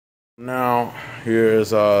Now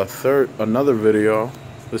here's another video.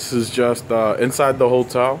 This is just inside the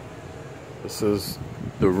hotel. This is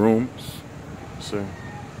the rooms. See,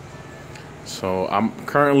 so I'm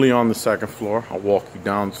currently on the second floor. I'll walk you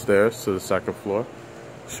downstairs to the second floor,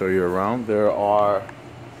 show you around. There are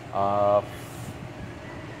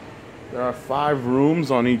 5 rooms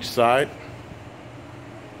on each side.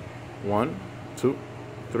 1, 2,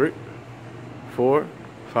 3, 4,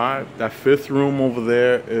 5. That 5th room over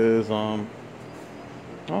there is oh,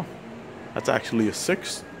 that's actually a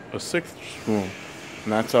sixth room,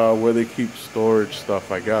 and that's where they keep storage stuff,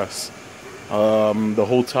 I guess. The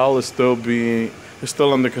hotel is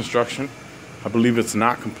still under construction. I believe it's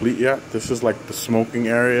not complete yet. This is like the smoking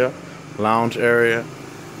area, lounge area.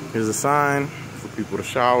 Here's a sign for people to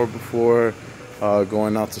shower before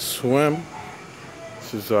going out to swim.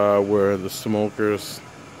 This is where the smokers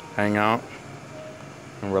hang out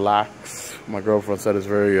and relax. My girlfriend said it's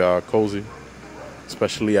very cozy,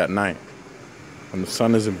 especially at night when the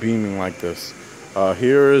sun isn't beaming like this.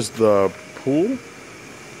 Here is the pool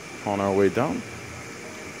on our way down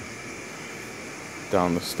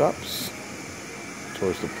the steps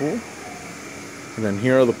towards the pool. And then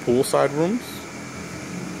here are the poolside rooms.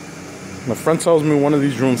 My friend tells me one of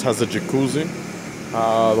these rooms has a jacuzzi.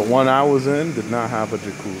 The one I was in did not have a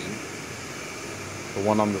jacuzzi. The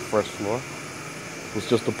one on the first floor was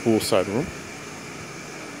just a poolside room.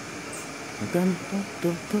 And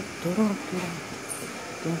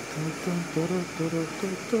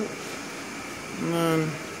then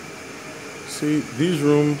see, these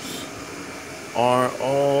rooms are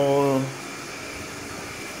all,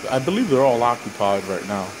 I believe they're all occupied right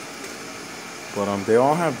now, but they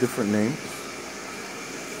all have different names.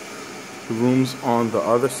 The rooms on the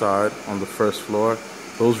other side, on the first floor,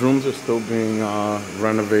 those rooms are still being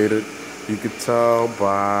renovated. You could tell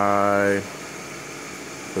by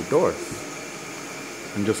the doors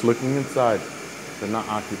and just looking inside, they're not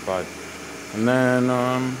occupied. And then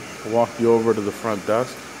walk you over to the front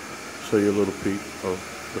desk, show you a little peek of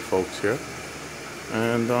the folks here.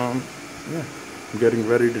 And yeah, I'm getting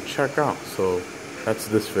ready to check out. So that's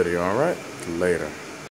this video. All right, later.